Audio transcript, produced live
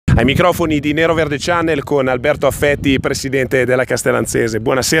Ai microfoni di Neroverde Channel con Alberto Affetti, presidente della Castellanzese.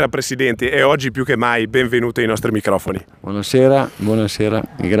 Buonasera Presidente, e oggi più che mai benvenuto ai nostri microfoni. Buonasera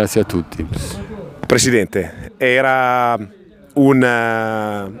e grazie a tutti. Presidente, era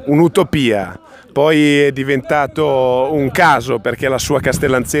un'utopia, poi è diventato un caso perché la sua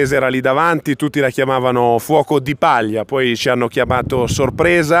Castellanzese era lì davanti, tutti la chiamavano fuoco di paglia, poi ci hanno chiamato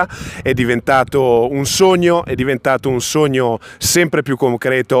sorpresa, è diventato un sogno sempre più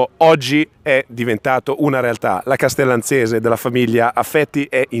concreto, oggi è diventato una realtà. La Castellanzese della famiglia Affetti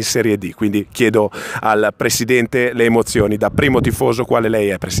è in Serie D, quindi chiedo al Presidente le emozioni, da primo tifoso quale lei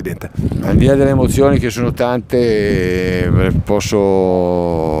è, Presidente? Al di là delle emozioni che sono tante,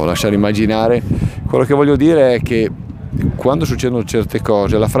 posso lasciare immaginare, quello che voglio dire è che quando succedono certe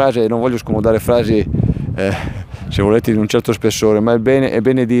cose, la frase, non voglio scomodare frasi se volete di un certo spessore, ma è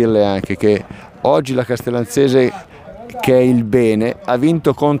bene dirle anche che oggi la Castellanzese, che è il bene, ha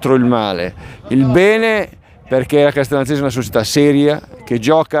vinto contro il male. Il bene perché la Castellanzese è una società seria che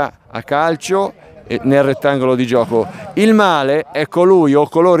gioca a calcio nel rettangolo di gioco. Il male è colui o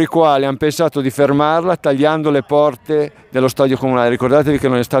coloro i quali hanno pensato di fermarla tagliando le porte dello stadio comunale. Ricordatevi che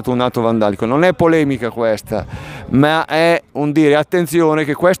non è stato un atto vandalico, non è polemica questa, ma è un dire attenzione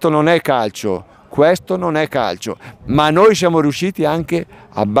che questo non è calcio. Questo non è calcio, ma noi siamo riusciti anche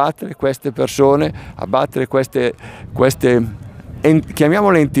a battere queste persone, a battere queste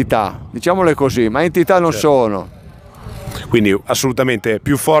chiamiamole entità, diciamole così, ma entità non sono. Quindi assolutamente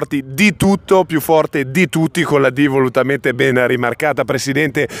più forti di tutto, più forte di tutti, con la D volutamente ben rimarcata.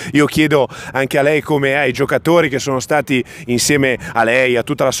 Presidente, io chiedo anche a lei, come ai giocatori che sono stati insieme a lei, a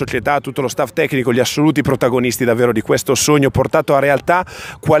tutta la società, a tutto lo staff tecnico, gli assoluti protagonisti davvero di questo sogno portato a realtà,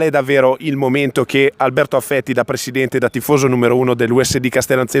 qual è davvero il momento che Alberto Affetti, da presidente, da tifoso numero uno dell'USD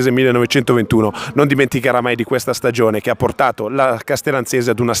Castellanzese 1921, non dimenticherà mai di questa stagione che ha portato la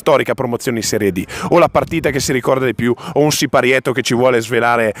Castellanzese ad una storica promozione in Serie D? O la partita che si ricorda di più, o un siparietto che ci vuole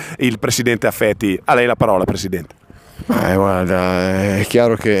svelare il presidente Affetti? A lei la parola, Presidente. Guarda, è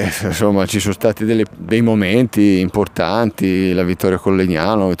chiaro che insomma ci sono stati dei momenti importanti, la vittoria con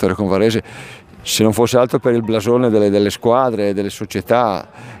Legnano, la vittoria con Varese, se non fosse altro per il blasone delle squadre, delle società,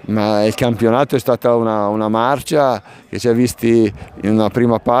 ma il campionato è stata una marcia che ci ha visti in una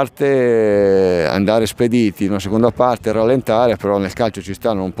prima parte andare spediti, in una seconda parte rallentare, però nel calcio ci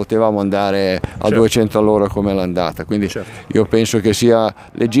sta, non potevamo andare a 200 all'ora come l'andata, quindi io penso che sia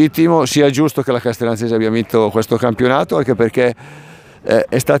legittimo, sia giusto che la Castellanzese abbia vinto questo campionato, anche perché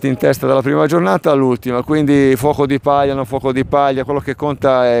è stata in testa dalla prima giornata all'ultima, quindi fuoco di paglia, non fuoco di paglia, quello che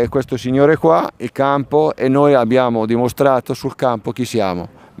conta è questo signore qua, il campo, e noi abbiamo dimostrato sul campo chi siamo,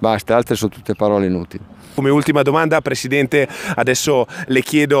 basta, altre sono tutte parole inutili. Come ultima domanda, Presidente, adesso le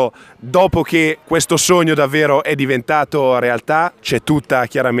chiedo, dopo che questo sogno davvero è diventato realtà, c'è tutta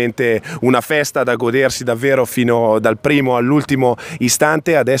chiaramente una festa da godersi davvero fino dal primo all'ultimo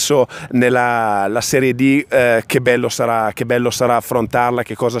istante, adesso nella Serie D che bello sarà affrontarla,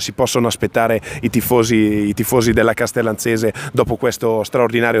 che cosa si possono aspettare i tifosi della Castellanzese dopo questo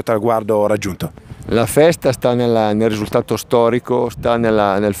straordinario traguardo raggiunto? La festa sta nel risultato storico, sta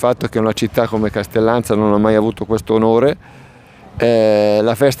nel fatto che una città come Castellanza non ha mai avuto questo onore,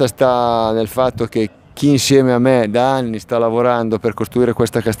 la festa sta nel fatto che chi insieme a me da anni sta lavorando per costruire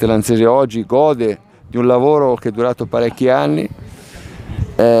questa Castellanzese oggi gode di un lavoro che è durato parecchi anni.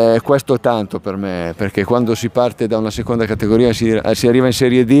 Questo è tanto per me, perché quando si parte da una seconda categoria e si arriva in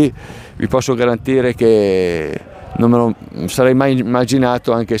Serie D, vi posso garantire che non me lo sarei mai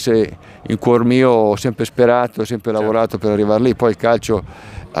immaginato, anche se in cuor mio ho sempre sperato, ho sempre lavorato per arrivare lì. Poi il calcio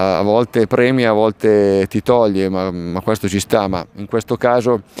a volte premia, a volte ti toglie, ma questo ci sta, ma in questo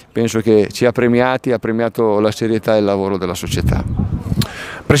caso penso che ci ha premiati, ha premiato la serietà e il lavoro della società.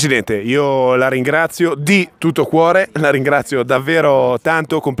 Presidente, io la ringrazio di tutto cuore, la ringrazio davvero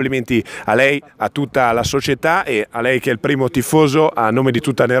tanto, complimenti a lei, a tutta la società e a lei che è il primo tifoso. A nome di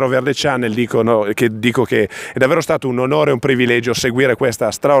tutta Neroverde Channel dico che è davvero stato un onore e un privilegio seguire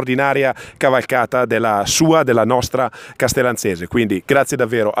questa straordinaria cavalcata della nostra Castellanzese, quindi grazie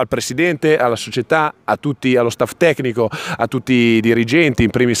davvero al Presidente, alla società, a tutti, allo staff tecnico, a tutti i dirigenti, in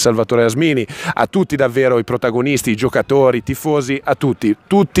primis Salvatore Asmini, a tutti davvero i protagonisti, i giocatori, i tifosi, a tutti.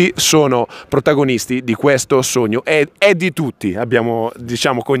 Tutti sono protagonisti di questo sogno, è di tutti, abbiamo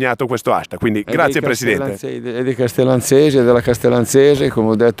coniato questo hashtag, quindi grazie Presidente. È di Castellanzese, è della Castellanzese, come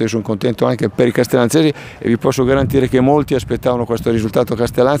ho detto io sono contento anche per i castellanzesi e vi posso garantire che molti aspettavano questo risultato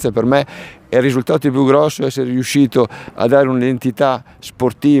Castellanza, e per me è il risultato più grosso essere riuscito a dare un'identità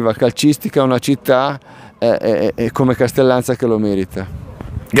sportiva, calcistica a una città come Castellanza che lo merita.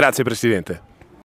 Grazie Presidente.